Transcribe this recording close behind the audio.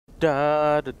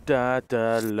Da da da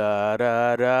da la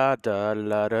da da da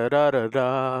la da da da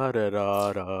da da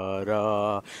da da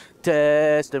da.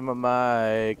 Testing my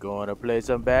mic, gonna play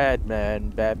some Batman,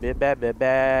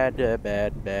 Batman.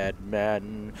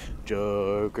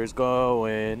 Joker's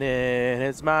going in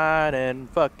his mind and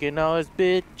fucking all his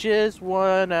bitches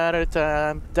one at a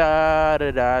time. Da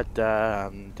da da da.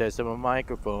 I'm testing my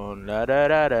microphone. La da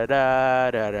da da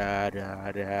da da da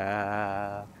da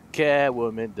da.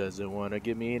 Catwoman doesn't want to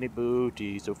give me any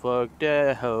booty, so fuck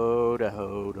that hoe,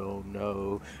 don't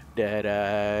know that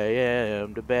I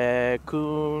am the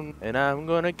Batcoon, and I'm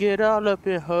gonna get all up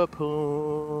in her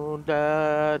poon.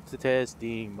 That's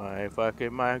testing my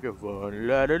fucking microphone.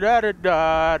 La da da da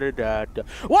da da da da.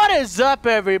 What is up,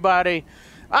 everybody?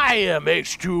 I am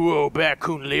H2O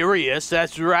Batcoon Delirious,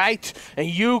 that's right, and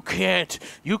you can't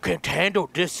handle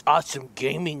this awesome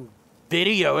gaming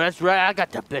video. That's right, I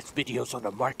got the best videos on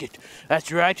the market.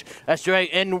 That's right,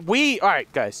 and we,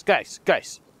 alright guys,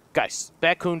 Batcoon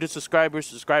to subscribers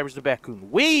to Batcoon.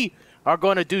 We are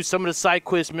going to do some of the side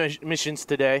quest missions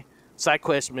today,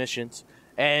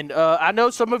 and I know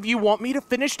some of you want me to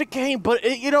finish the game, but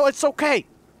you know, it's okay,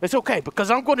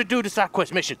 because I'm going to do the side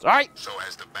quest missions, alright? So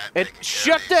as the and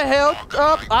shut the hell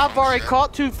up, I've already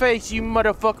caught Two-Face, you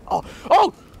motherfucker.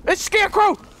 Oh, it's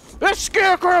Scarecrow! It's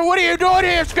Scarecrow! What are you doing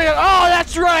here, Scarecrow? Oh,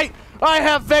 that's right! I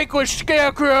have vanquished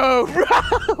Scarecrow!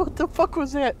 What the fuck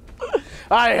was that?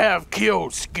 I have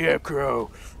killed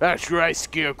Scarecrow. That's right,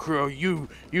 Scarecrow. You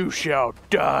shall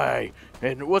die.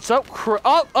 And what's up, Crow?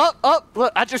 Oh!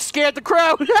 Look, I just scared the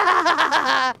crow!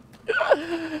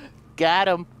 Got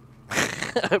him.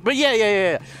 But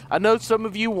yeah. I know some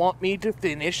of you want me to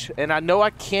finish, and I know I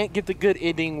can't get the good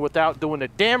ending without doing a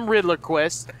damn Riddler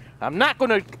quest. I am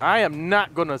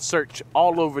not gonna search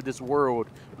all over this world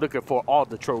looking for all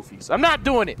the trophies. I'm not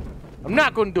doing it. I'm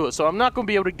not gonna do it, so I'm not gonna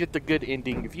be able to get the good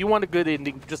ending. If you want a good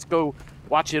ending, just go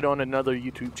watch it on another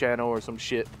YouTube channel or some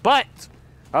shit. But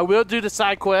I will do the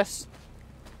side quests,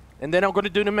 and then I'm gonna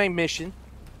do the main mission.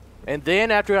 And then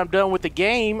after I'm done with the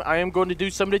game, I am going to do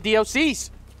some of the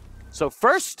DLCs. So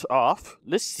first off,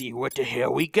 let's see what the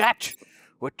hell we got.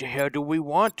 What the hell do we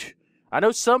want? I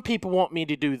know some people want me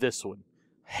to do this one.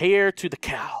 Heir to the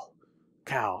Cowl,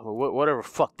 whatever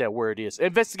fuck that word is.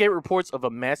 Investigate reports of a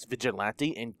mass vigilante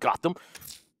in Gotham.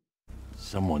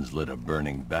 Someone's lit a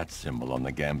burning bat symbol on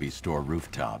the Gamby store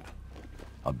rooftop.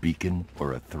 A beacon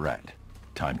or a threat?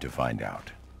 Time to find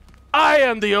out. I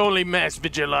am the only mass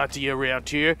vigilante around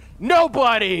here.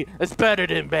 Nobody is better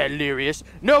than Delirious.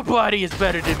 Nobody is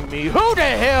better than me. Who the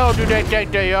hell do they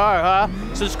think they are,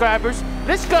 huh? Subscribers,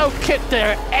 let's go kick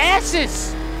their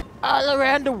asses! All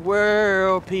around the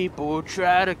world, people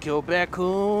try to kill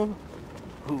Batcoon.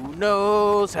 Who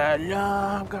knows how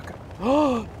long?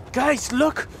 Oh, guys,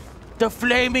 look! The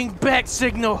flaming bat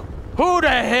signal! Who the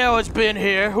hell has been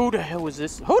here? Who the hell is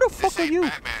this? Who the fuck are you?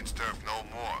 Batman's turf no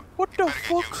more. What the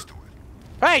fuck?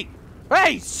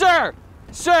 Hey, sir!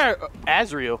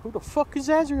 Azrael. Who the fuck is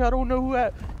Azrael? I don't know who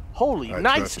that. Holy,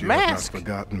 nice mask! You have not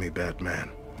forgotten me,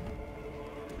 Batman.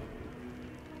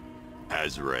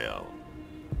 Azrael.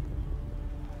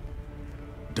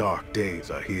 Dark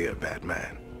days are here,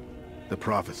 Batman. The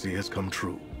prophecy has come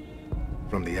true.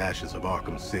 From the ashes of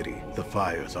Arkham City, the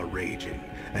fires are raging,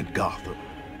 and Gotham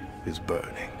is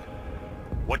burning.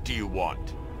 What do you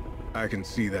want? I can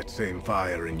see that same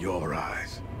fire in your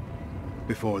eyes.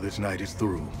 Before this night is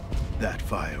through, that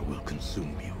fire will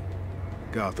consume you.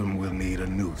 Gotham will need a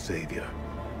new savior,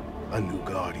 a new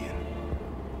guardian,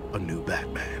 a new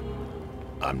Batman.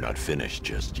 I'm not finished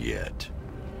just yet.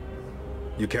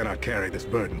 You cannot carry this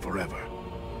burden forever.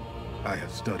 I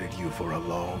have studied you for a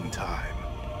long time.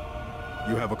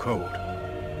 You have a code.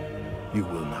 You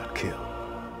will not kill.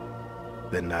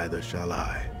 Then neither shall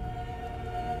I.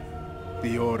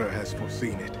 The Order has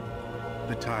foreseen it.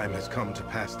 The time has come to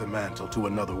pass the mantle to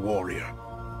another warrior.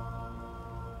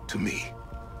 To me.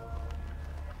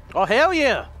 Oh, hell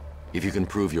yeah! If you can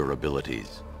prove your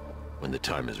abilities, when the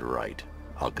time is right,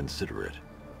 I'll consider it.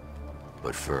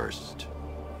 But first,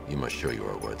 you must show you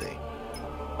are worthy.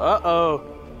 Uh-oh.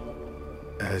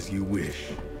 As you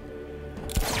wish.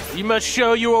 You must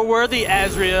show you are worthy,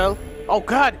 Azrael. Oh,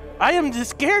 God. I am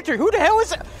this character. Who the hell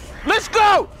is it? Let's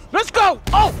go!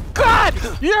 Oh, God!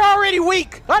 You're already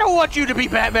weak. I don't want you to be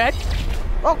Batman.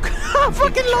 Oh, God. I'm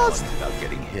fucking lost. Without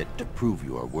getting hit to prove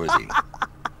you are worthy.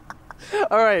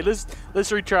 All right, let's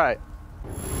retry it.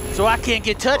 So I can't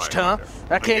get touched, huh?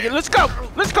 I can't get. Let's go!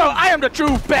 I am the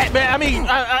true Batman.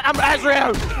 I'm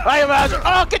Azrael. I am Azrael.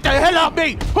 Oh, get the hell off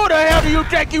me! Who the hell do you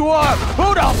think you are?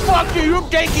 Who the fuck do you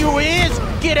think you is?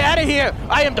 Get out of here!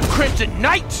 I am the Crimson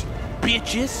Knight,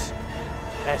 bitches.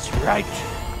 That's right.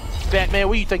 Batman.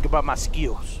 What do you think about my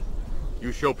skills?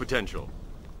 You show potential.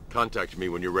 Contact me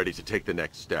when you're ready to take the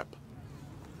next step.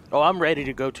 Oh, I'm ready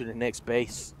to go to the next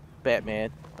base,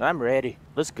 Batman. I'm ready.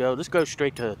 Let's go. Let's go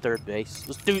straight to the third base.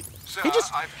 Let's do it. Sir,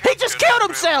 He just killed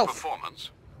himself!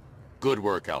 Performance. Good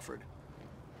work, Alfred.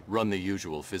 Run the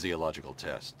usual physiological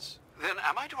tests. Then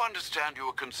am I to understand you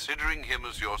are considering him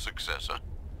as your successor?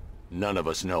 None of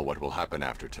us know what will happen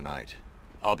after tonight.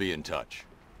 I'll be in touch.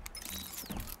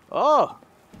 Oh,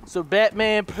 so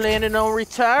Batman planning on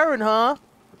retiring, huh?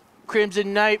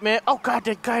 Crimson Nightmare. Oh, God,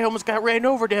 that guy almost got ran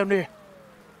over down there.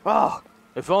 Oh,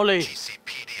 if only...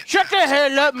 Shut the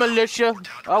hell up, militia.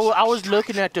 I was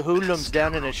looking at the hoodlums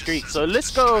down in the street. So let's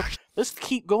go. Let's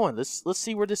keep going. Let's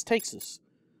see where this takes us.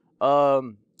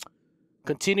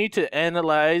 Continue to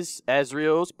analyze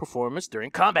Azrael's performance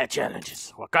during combat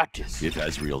challenges. Well, I got this. If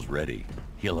Azrael's ready,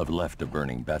 he'll have left a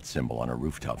burning bat symbol on a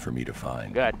rooftop for me to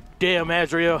find. God damn,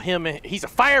 Azrael, he's a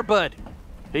firebud.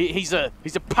 He's a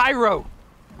pyro.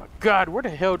 My God,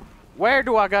 where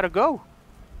do I gotta go?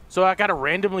 So I gotta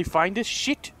randomly find this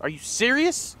shit? Are you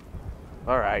serious?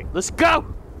 All right, let's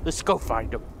go. Let's go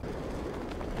find him.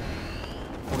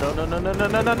 No, no, no, no, no,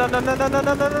 no, no, no, no, no, no, no,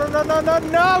 no, no, no, no, no,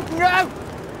 no, no!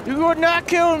 You are not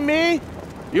killing me.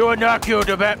 You are not killing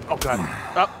the bat. Oh God.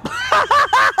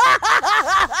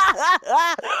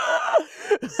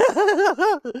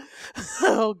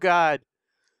 Oh God.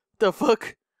 The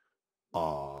fuck?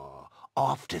 Oh,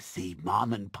 off to see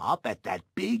Mom and Pop at that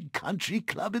big country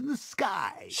club in the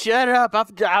sky. Shut up. A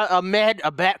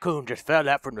batcoon just fell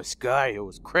out from the sky. It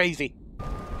was crazy.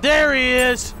 There he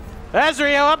is.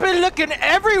 Azrael, I've been looking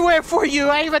everywhere for you.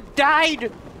 I even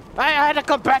died. I had to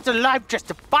come back to life just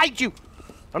to fight you.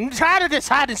 I'm tired of this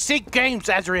hide-and-seek games,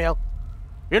 Azrael.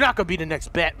 You're not gonna be the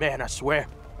next Batman, I swear.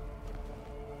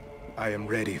 I am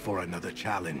ready for another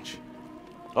challenge.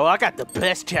 Oh, I got the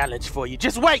best challenge for you.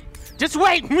 Just wait! Just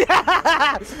wait!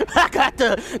 I got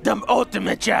the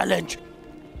ultimate challenge.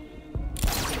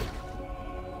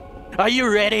 Are you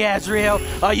ready, Azrael?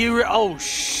 Are you oh,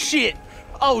 shit.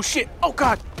 Oh, shit. Oh,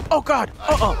 God. Oh, God.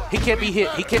 He can't be hit.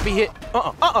 He can't be hit.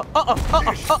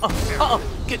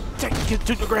 Take it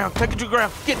to the ground. Take it to the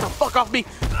ground. Get the fuck off me.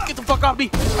 Get the fuck off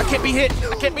me. I can't be hit.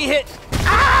 I can't be hit.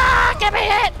 Ah! I can't be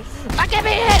hit. I can't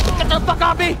be hit. Get the fuck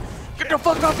off me. Get the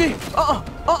fuck off me.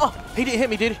 He didn't hit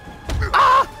me, did he?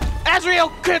 Ah!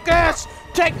 Azrael, kick ass.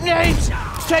 Take names.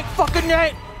 Take fucking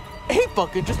names. He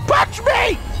fucking just punched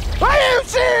me. Are you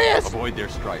serious? Avoid their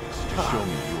strikes. Just show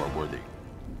me you are worthy.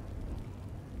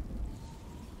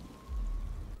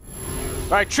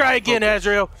 All right, try again,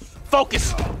 Azrael.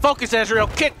 Focus. Focus, Azrael.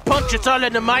 Kick, punch, it's all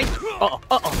in the mind. Get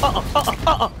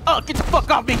the fuck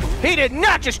off me. He did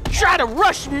not just try to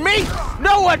rush me.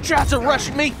 No one tries to rush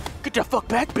me. Get the fuck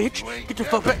back, bitch. Get the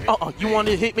fuck back. You want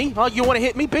to hit me? You want to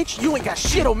hit me, bitch? You ain't got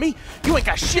shit on me. You ain't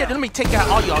got shit. Let me take out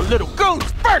all y'all little goons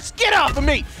first. Get off of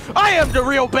me. I am the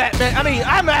real Batman. I mean,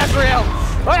 I'm Azrael.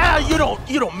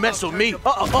 You don't mess with me.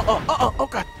 Oh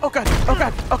God. Oh God. Oh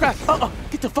God. Oh God.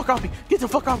 Get the fuck off me. Get the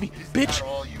fuck off me, bitch.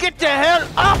 Get the hell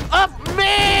off of me.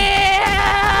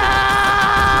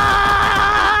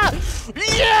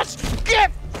 Yes.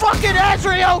 Get fucking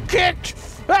Azrael kicked.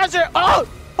 Azrael.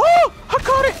 Oh, I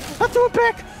caught it. I threw it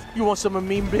back. You want some of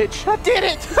me, bitch? I did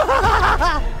it.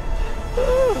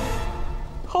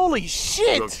 Holy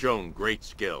shit. You have shown great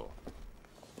skill.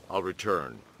 I'll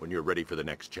return when you're ready for the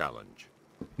next challenge.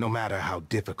 No matter how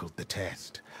difficult the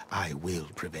test, I will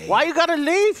prevail. Why you gotta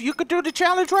leave? You could do the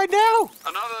challenge right now.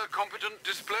 Another competent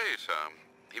display, sir.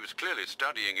 He was clearly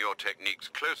studying your techniques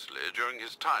closely during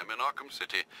his time in Arkham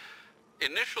City.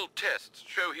 Initial tests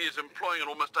show he is employing an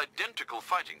almost identical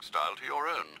fighting style to your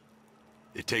own.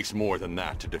 It takes more than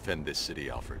that to defend this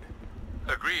city, Alfred.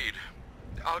 Agreed.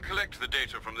 I'll collect the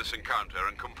data from this encounter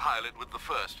and compile it with the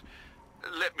first.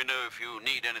 Let me know if you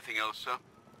need anything else, sir.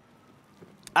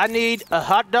 I need a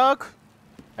hot dog,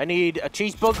 I need a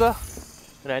cheeseburger,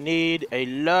 and I need a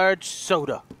large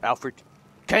soda, Alfred.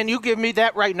 Can you give me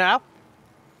that right now?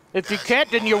 If you can't,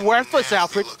 then you're worthless,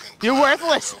 Alfred. You're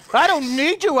worthless. I don't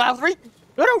need you, Alfred.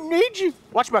 I don't need you.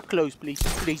 Wash my clothes, please.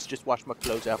 Please, just wash my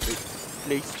clothes, Alfred.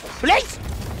 Please. Please!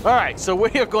 All right, so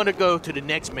we're going to go to the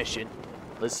next mission.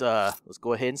 Let's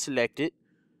go ahead and select it.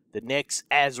 The next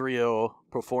Azrael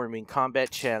performing combat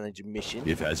challenge mission.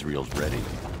 If Azrael's ready,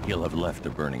 he'll have left a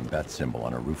burning bat symbol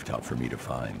on a rooftop for me to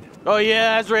find. Oh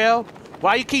yeah, Azrael?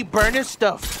 Why you keep burning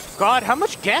stuff? God, how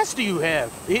much gas do you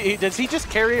have? Does he just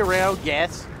carry around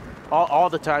gas all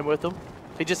the time with him?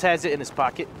 He just has it in his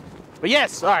pocket. But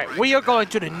yes, all right, we are going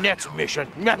to the next mission.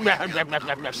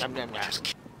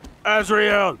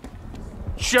 Azrael,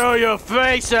 show your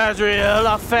face, Azrael.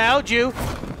 I found you.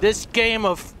 This game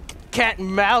of cat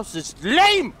and mouse is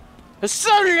lame. It's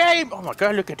so lame. Oh my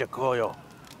God, look at the coil.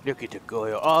 Look at the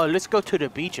coil. Oh, let's go to the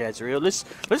beach, Azrael. Let's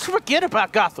forget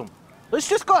about Gotham. Let's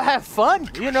just go have fun,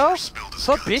 you know?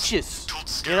 For bitches,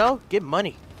 you know? Get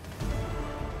money.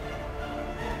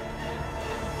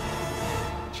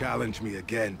 Challenge me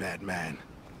again, Batman.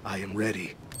 I am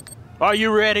ready. Are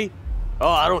you ready? Oh,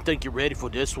 I don't think you're ready for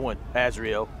this one,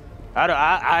 Azrael.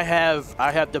 I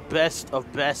have the best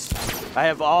of best. I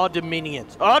have all the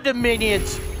minions. All the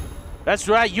minions. That's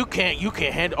right. You can't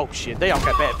handle. Oh shit! They all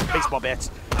got baseball bats.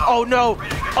 Oh no!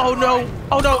 Oh no!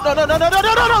 Oh no! No! No! No! No! No!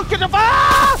 No! No! Get the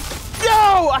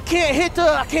No! I can't hit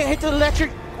the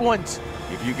electric ones.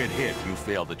 If you get hit, you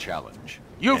fail the challenge.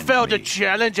 You And failed the me.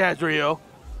 challenge, Azrael.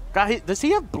 Does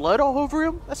he have blood all over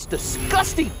him? That's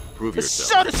disgusting. Prove It's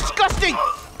yourself. so disgusting.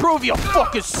 Prove your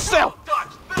fucking self.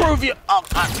 Prove your. Oh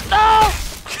no!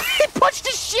 He punched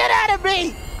the shit out of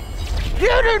me.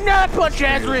 You do not punch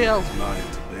Azrael. It's not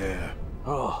into there.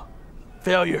 Oh,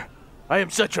 failure. I am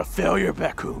such a failure,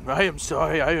 Raccoon. I am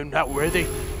sorry. I am not worthy.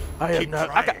 I am not.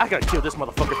 I gotta kill this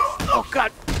motherfucker. Oh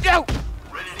God! No!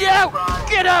 No!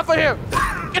 Get off of here!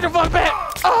 Get the fuck back!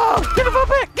 Oh! Get the fuck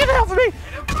back! Get off of me!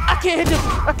 I can't hit him!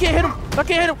 I can't hit him! I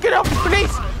can't hit him! Get off me,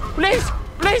 please! Please!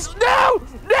 Please! No!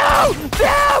 No!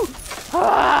 No!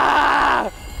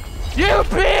 Ah! You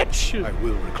bitch! I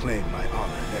will reclaim my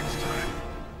honor next time.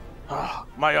 Ah,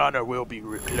 my honor will be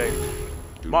reclaimed.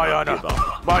 Do My not honor, give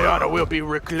up. my honor will be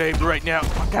reclaimed right now.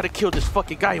 I gotta kill this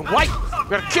fucking guy in white. I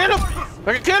gotta kill him.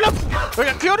 I gotta kill him. I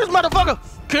gotta kill this motherfucker.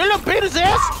 Kill him, beat his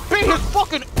ass, beat his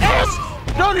fucking ass.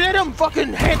 Don't let him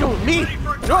fucking handle me.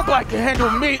 Nobody can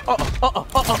handle me. God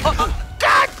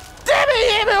damn it,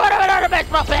 he hit me when I match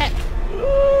my back. I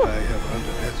have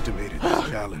underestimated this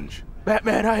challenge.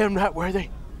 Batman, I am not worthy.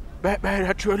 Batman,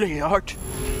 I truly aren't.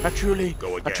 I truly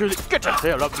get the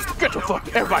hell up. Get the fuck.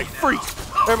 Everybody freeze.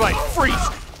 Everybody freeze.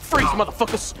 Freeze,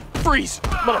 motherfuckers. Freeze,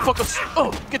 motherfuckers.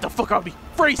 Oh, get the fuck out of me.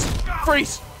 Freeze.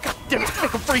 Freeze. God damn it.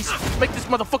 Make him freeze. Make this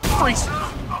motherfucker freeze.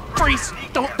 Freeze.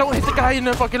 Don't hit the guy in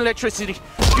the fucking electricity.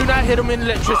 Do not hit him in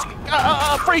electricity.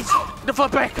 Freeze. Get the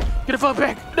fuck back. Get the fuck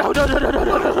back. No.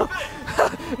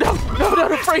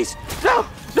 No, freeze. No.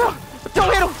 Don't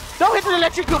hit him. Don't hit the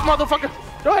electrical motherfucker.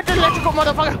 Don't hit the electrical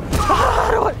motherfucker.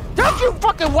 Don't you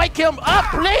fucking wake him up,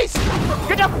 please.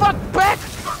 Get the fuck back.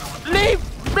 Leave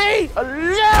me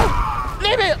alone.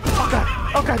 Leave me. Oh God.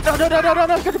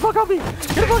 No. Get the fuck off me.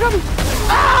 Get the fuck off me.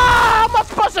 Ah, am I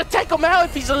supposed to take him out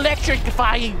if he's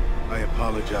electrifying? I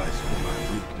apologize for my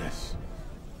weakness.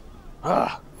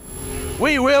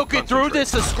 We will get through this,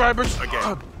 subscribers.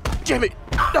 Again. Damn it.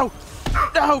 No,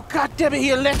 God damn it, he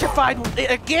electrified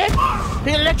again?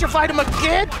 He electrified him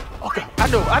again? Okay, I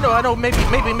know.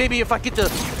 Maybe if I get the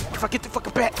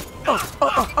fucking bat.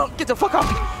 Get the fuck off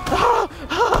me.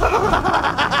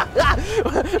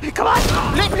 Come on,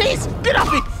 please, get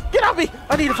off me.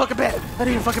 I need a fucking bat.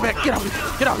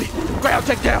 Get off me. Ground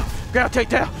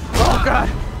takedown. Oh God.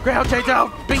 Ground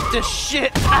takedown. Beat the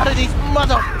shit out of these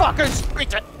motherfuckers. Beat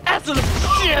the absolute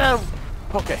shit out of them.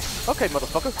 Okay,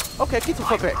 motherfucker. Okay, get the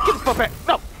fuck back.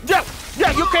 No,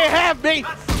 you can't have me.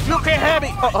 Don't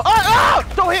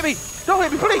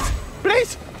hit me,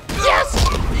 please.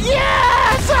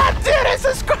 Yes, I did it,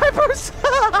 subscribers.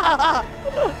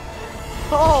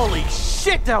 Holy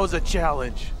shit, that was a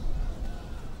challenge.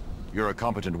 You're a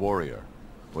competent warrior,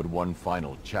 but one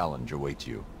final challenge awaits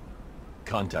you.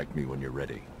 Contact me when you're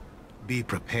ready. Be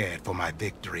prepared for my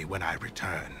victory when I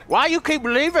return. Why you keep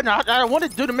leaving? I want to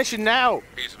do the mission now.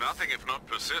 He's nothing if not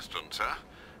persistent, sir.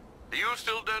 You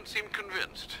still don't seem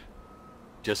convinced.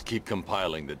 Just keep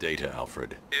compiling the data,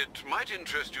 Alfred. It might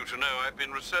interest you to know I've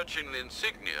been researching the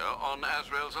insignia on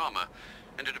Azrael's armor,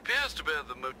 and it appears to bear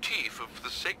the motif of the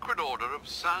Sacred Order of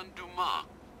Saint-Dumas.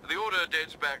 The order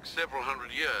dates back several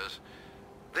hundred years.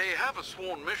 They have a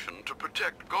sworn mission to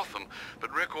protect Gotham,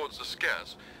 but records are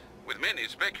scarce, with many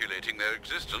speculating their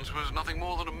existence was nothing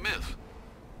more than a myth.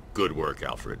 Good work,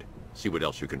 Alfred. See what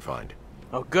else you can find.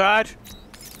 Oh God,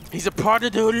 he's a part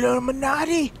of the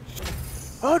Illuminati.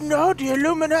 Oh no, the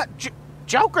Illuminati.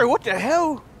 Joker, what the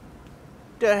hell?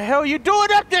 The hell you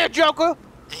doing up there, Joker?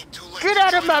 Get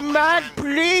out of my mind,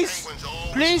 please.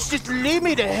 Please just leave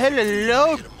me the hell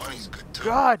alone.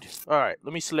 God. All right,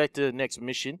 let me select the next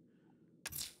mission.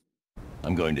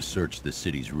 I'm going to search the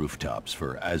city's rooftops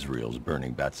for Azrael's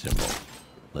burning bat symbol.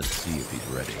 Let's see if he's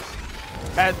ready.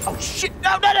 Oh shit!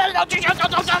 No!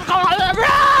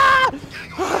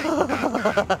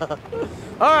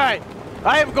 All right,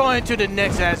 I am going to the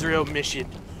next Azrael mission.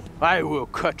 I will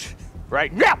cut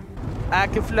right now. I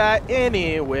can fly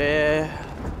anywhere.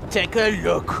 Take a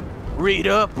look. Read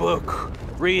a book.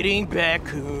 Reading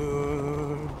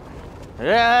Raccoon.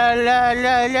 La la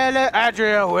la la la.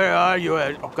 Azrael, where are you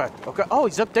at? Okay, okay. Oh,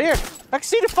 he's up there. I can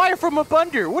see the fire from up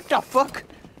under. What the fuck?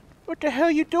 What the hell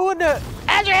you doing there?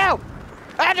 Azrael!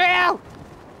 Azrael!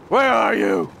 Where are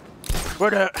you?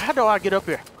 Where the? How do I get up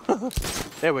here?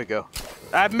 There we go.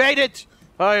 I've made it.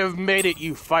 I have made it,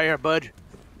 you firebud.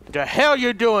 What the hell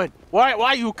you doing?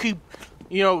 Why you keep,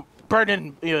 you know,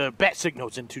 burning bat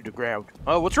signals into the ground?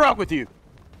 Oh, what's wrong with you?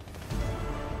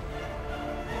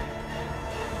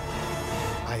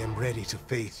 I am ready to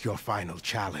face your final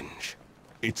challenge.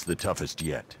 It's the toughest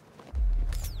yet.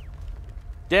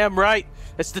 Damn right,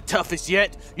 it's the toughest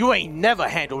yet. You ain't never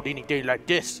handled anything like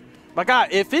this. My God,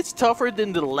 if it's tougher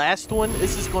than the last one,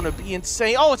 this is gonna be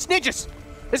insane. Oh, it's ninjas!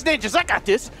 It's ninjas, I got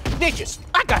this. Ninjas,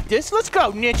 I got this. Let's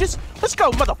go, ninjas. Let's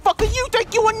go, motherfucker. You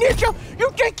think you a ninja?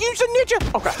 You think you's a ninja?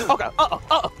 Okay.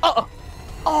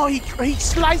 Oh, he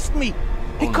sliced me.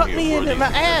 He cut me into my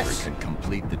ass. Can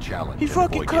complete the challenge. He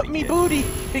fucking cut me booty.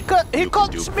 He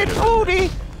cuts me booty.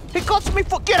 He cuts me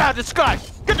get out of the sky.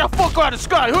 Get the fuck out of the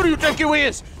sky. Who do you think you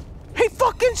is? He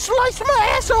fucking sliced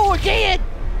my asshole again.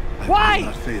 Why? I will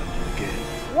not fail you again.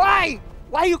 Why?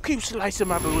 Why you keep slicing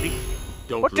my booty?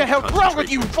 Don't What the hell's wrong with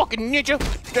you, fucking ninja?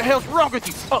 What the hell's wrong with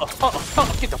you?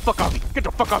 Get the fuck off me. Get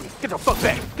the fuck off me. Get the fuck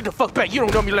back. Get the fuck back. You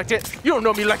don't know me like that. You don't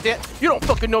know me like that. You don't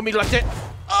fucking know me like that.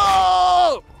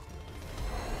 Oh!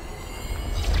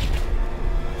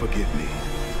 Forgive me.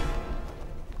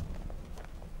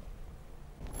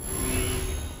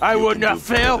 I would can not do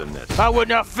better fail. than this. I would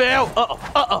not fail.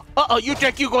 You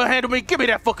think you gonna handle me? Give me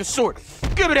that fucking sword.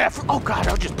 Give me that. Oh God,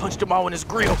 I just punched him all in his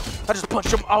grill. I just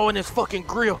punched him all in his fucking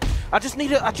grill. I just need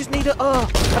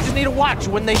to watch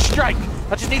when they strike.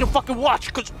 I just need to fucking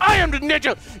watch, cause I am the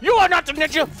ninja. You are not the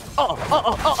ninja.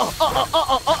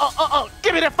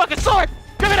 Give me that fucking sword.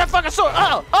 Give me that fucking sword.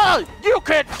 You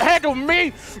can't handle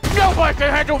me. Nobody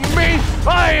can handle me.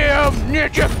 I am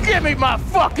ninja. Give me my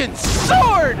fucking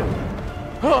sword.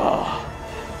 Oh,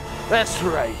 that's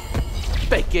right.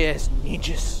 Fake ass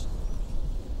ninjas.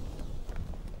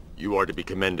 You are to be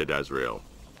commended, Azrael.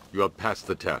 You have passed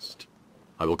the test.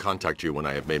 I will contact you when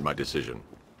I have made my decision.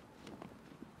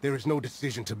 There is no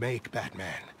decision to make,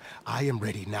 Batman. I am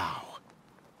ready now.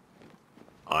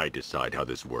 I decide how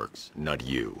this works, not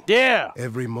you. Yeah.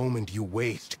 Every moment you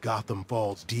waste, Gotham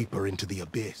falls deeper into the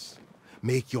abyss.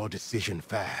 Make your decision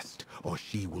fast, or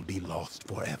she will be lost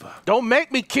forever. Don't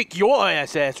make me kick your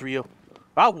ass, Azrael.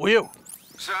 I will.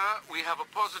 Sir, we have a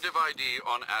positive ID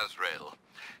on Azrael.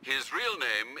 His real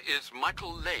name is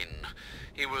Michael Lane.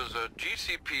 He was a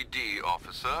GCPD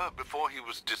officer before he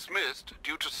was dismissed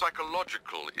due to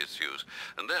psychological issues.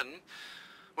 And then,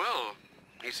 well,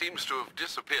 he seems to have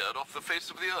disappeared off the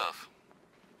face of the earth.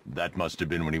 That must have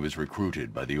been when he was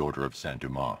recruited by the Order of Saint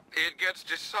Dumas. It gets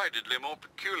decidedly more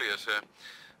peculiar, sir.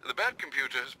 The Bat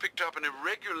computer has picked up an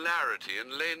irregularity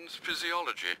in Lane's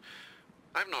physiology.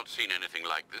 I've not seen anything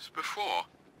like this before.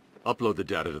 Upload the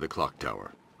data to the clock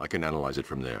tower. I can analyze it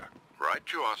from there. Right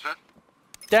you are, sir.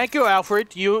 Thank you,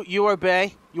 Alfred. You are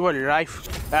Bay. You are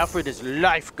life. Alfred is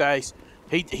life, guys.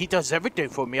 He does everything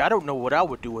for me. I don't know what I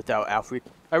would do without Alfred.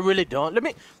 I really don't. Let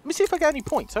me see if I got any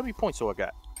points. How many points do I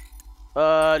got?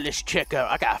 Let's check out.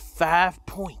 I got 5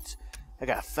 points. I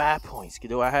got 5 points.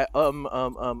 Do I have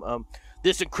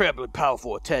this incredibly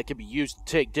powerful attack can be used to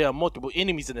take down multiple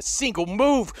enemies in a single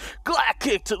move. Glide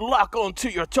kick to lock onto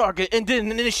your target and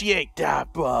then initiate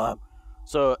dive bomb.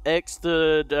 So X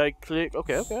to click.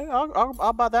 Okay.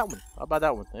 I'll buy that one. I'll buy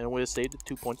that one, and we'll save the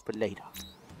 2 points for later.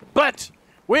 But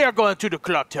we are going to the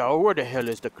clock tower. Where the hell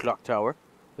is the clock tower?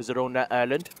 Is it on that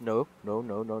island? No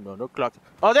clock.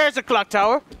 Oh, there's the clock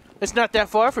tower. It's not that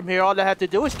far from here. All I have to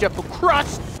do is jump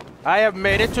across. I have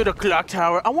made it to the clock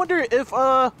tower. I wonder if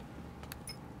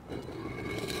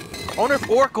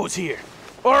Oracle's here.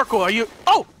 Oracle, are you?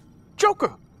 Oh,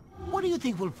 Joker. What do you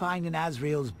think we'll find in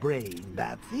Azrael's brain,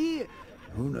 Batsy?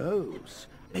 Who knows?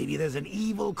 Maybe there's an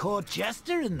evil court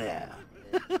jester in there.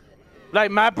 Like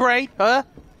my brain, huh?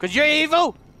 Cause you're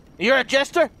evil. You're a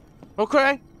jester.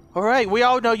 Okay. All right. We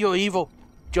all know you're evil,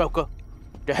 Joker.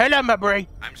 The hell out of my brain.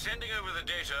 I'm sending over the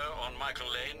data on Michael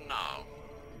Lane now.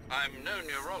 I'm no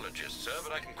neurologist, sir,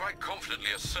 but I can quite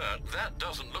confidently assert that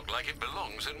doesn't look like it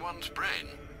belongs in one's brain.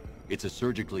 It's a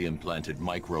surgically implanted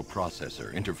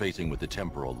microprocessor interfacing with the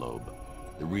temporal lobe,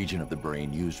 the region of the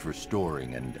brain used for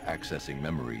storing and accessing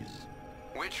memories.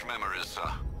 Which memories,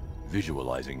 sir?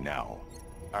 Visualizing now.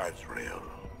 Azrael,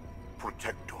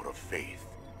 protector of faith,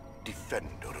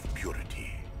 defender of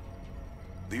purity.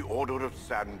 The Order of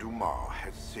Saint Dumas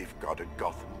has safeguarded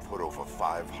Gotham for over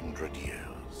 500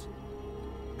 years.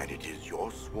 And it is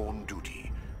your sworn duty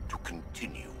to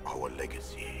continue our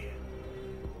legacy.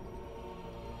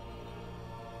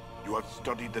 You have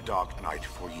studied the Dark Knight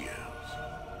for years,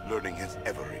 learning his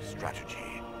every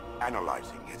strategy,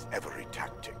 analyzing his every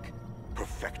tactic,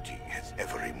 perfecting his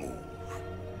every move.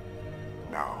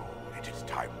 Now, it is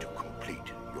time to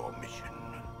complete your mission.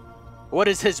 What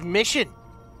is his mission?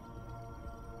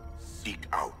 Seek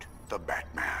out the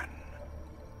Batman.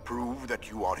 Prove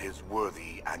that you are his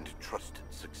worthy and trusted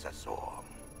successor.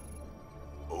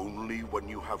 Only when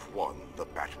you have won the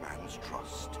Batman's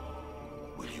trust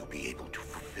will you be able to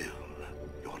fulfill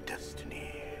your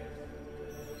destiny.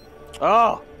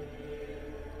 Oh.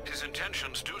 His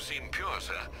intentions do seem pure,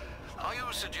 sir. Are you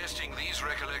suggesting these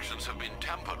recollections have been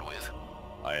tampered with?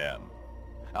 I am.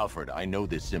 Alfred, I know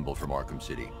this symbol from Arkham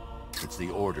City. It's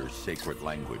the Order's sacred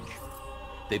language.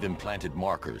 They've implanted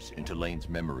markers into Lane's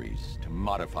memories to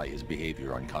modify his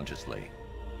behavior unconsciously.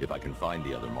 If I can find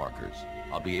the other markers,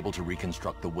 I'll be able to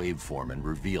reconstruct the waveform and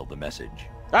reveal the message.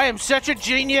 I am such a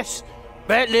genius!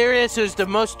 Delirious is the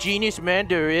most genius man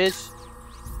there is.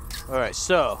 Alright,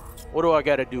 so, what do I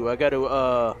gotta do? I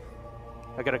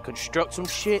gotta construct some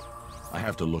shit? I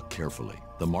have to look carefully.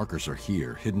 The markers are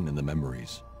here, hidden in the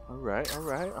memories. Alright.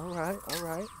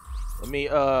 Let me,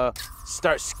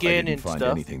 start scanning I didn't find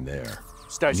stuff. anything there.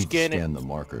 Start I need scanning. to scan the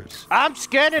markers. I'm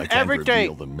scanning I can't everything!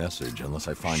 reveal the message unless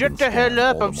I find Shut and the hell scan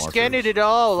up, all the I'm scanning markers. it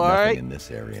all, Nothing alright? in this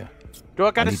area. Do I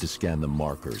I gotta need to scan the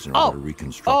markers in Oh! order to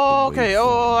reconstruct Oh, the okay. waveform.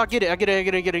 Oh, I get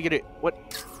it. What?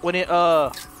 When it,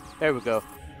 there we go.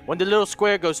 When the little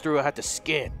square goes through, I have to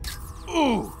scan.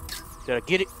 Ooh! Did I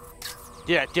get it?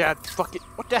 Did I fuck it?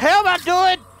 What the hell am I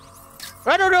doing?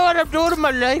 I don't know what I'm doing in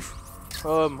my life.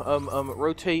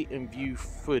 Rotate and view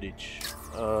footage.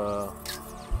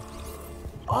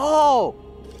 Oh,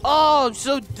 I'm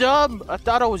so dumb. I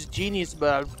thought I was genius,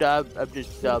 but I'm dumb. I'm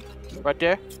just dumb. Right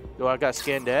there. Do I gotta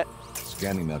scan that?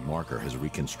 Scanning that marker has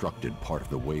reconstructed part of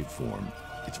the waveform.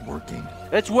 It's working.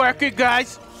 It's working,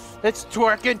 guys. It's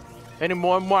working. Any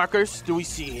more markers? Do we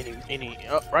see any?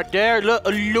 Right there. Look,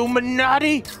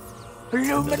 Illuminati.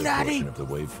 Another portion of the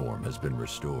waveform has been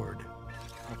restored.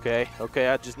 Okay.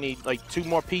 I just need like 2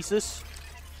 more pieces.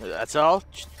 That's all.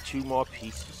 2 more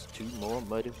pieces. 2 more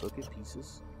motherfucking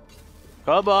pieces.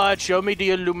 Come on, show me the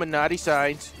Illuminati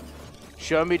signs.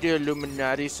 Show me the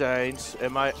Illuminati signs.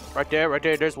 Am I right there? Right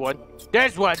there. There's one.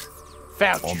 There's one.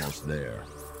 Found you. Almost there.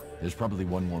 There's probably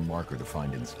one more marker to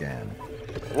find and scan.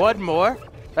 One more?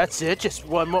 That's it. Just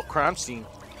one more crime scene.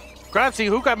 Crime scene.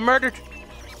 Who got murdered?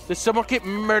 Did someone get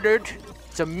murdered?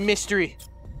 It's a mystery.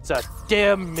 It's a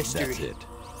damn mystery. That's it.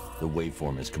 The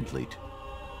waveform is complete.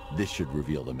 This should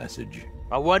reveal the message.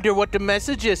 I wonder what the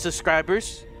message is,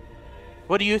 subscribers.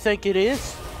 What do you think it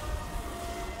is?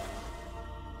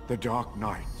 The Dark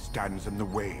Knight stands in the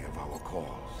way of our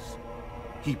cause.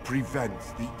 He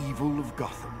prevents the evil of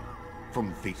Gotham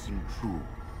from facing true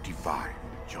divine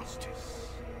justice.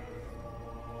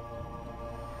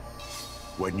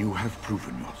 When you have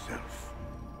proven yourself,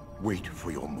 wait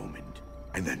for your moment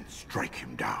and then strike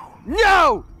him down.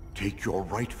 No! Take your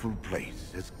rightful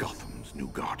place as Gotham's new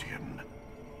guardian.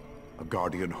 A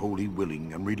guardian wholly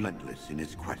willing and relentless in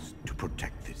his quest to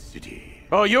protect this city.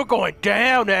 Oh, you're going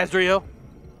down, Azrael.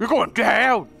 You're going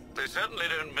down. They certainly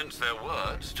don't mince their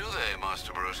words, do they,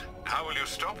 Master Bruce? How will you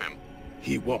stop him?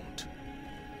 He won't.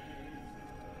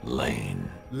 Lane.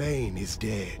 Lane is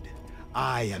dead.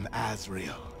 I am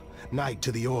Azrael, Knight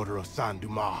to the Order of Saint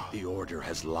Dumas. The Order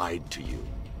has lied to you,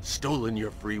 stolen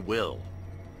your free will.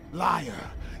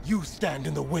 Liar, you stand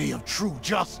in the way of true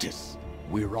justice.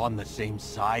 We're on the same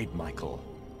side, Michael.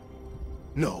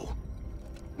 No.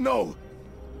 No!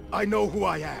 I know who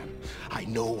I am. I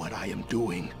know what I am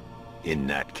doing. In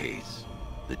that case,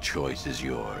 the choice is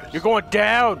yours. You're going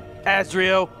down,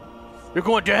 Azrael. You're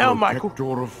going down, Michael.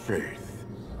 Protector of faith.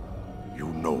 You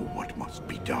know what must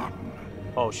be done.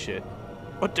 Oh, shit.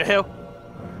 What the hell?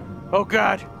 Oh,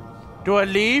 God. Do I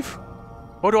leave?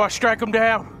 Or do I strike him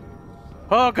down?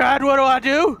 Oh, God, what do I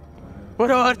do? What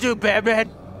do I do, Batman?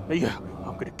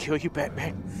 I'm gonna kill you,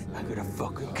 Batman. I'm gonna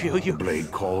fucking kill you. The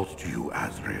blade calls to you,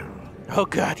 Azrael. Oh,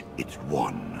 God. It's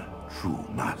one true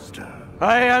master.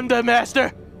 I am the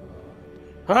master.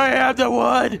 I am the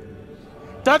one.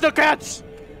 Thundercats!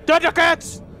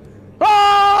 Thundercats!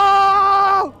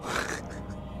 Oh!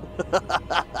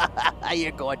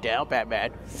 You're going down,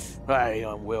 Batman. I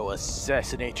will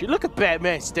assassinate you. Look at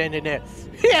Batman standing there.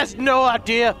 He has no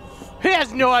idea. He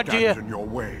has no idea. Stands in your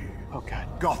way. Oh, God.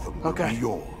 Gotham will be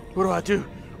yours. What do I do?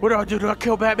 What do I do? Do I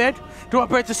kill Batman? Do I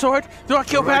break the sword? Do I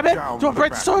kill Right Batman? down Do I to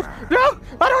break the sword? Batman. No!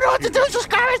 I don't know what to do!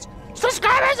 Subscribers!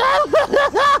 Subscribers!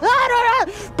 I don't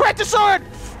know! Break the sword!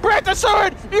 Break the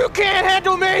sword! You can't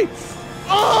handle me!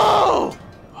 Oh!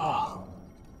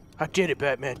 I did it,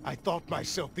 Batman. I thought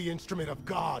myself the instrument of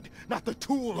God, not the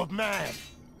tool of man.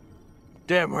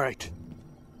 Damn right.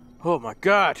 Oh my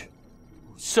God.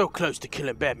 So close to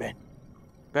killing Batman.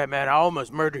 Batman, I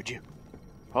almost murdered you.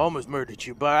 I almost murdered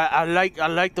you, but I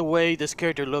like the way this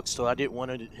character looks, so I didn't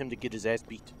want him to get his ass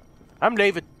beat. I'm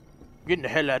leaving. Getting the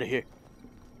hell out of here.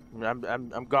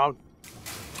 I'm gone.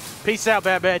 Peace out,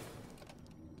 Batman.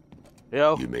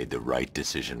 Yo. You made the right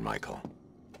decision, Michael.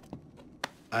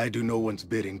 I do no one's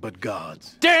bidding but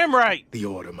God's. Damn right. The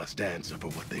Order must answer for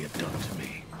what they have done to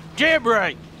me. Damn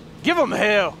right. Give him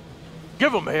hell.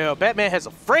 Give him hell. Batman has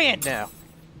a friend now.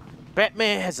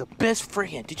 Batman has a best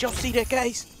friend. Did y'all see that,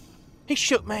 guys? He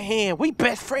shook my hand. We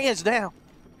best friends now.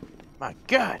 My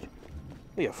God.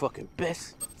 We are fucking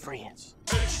best friends.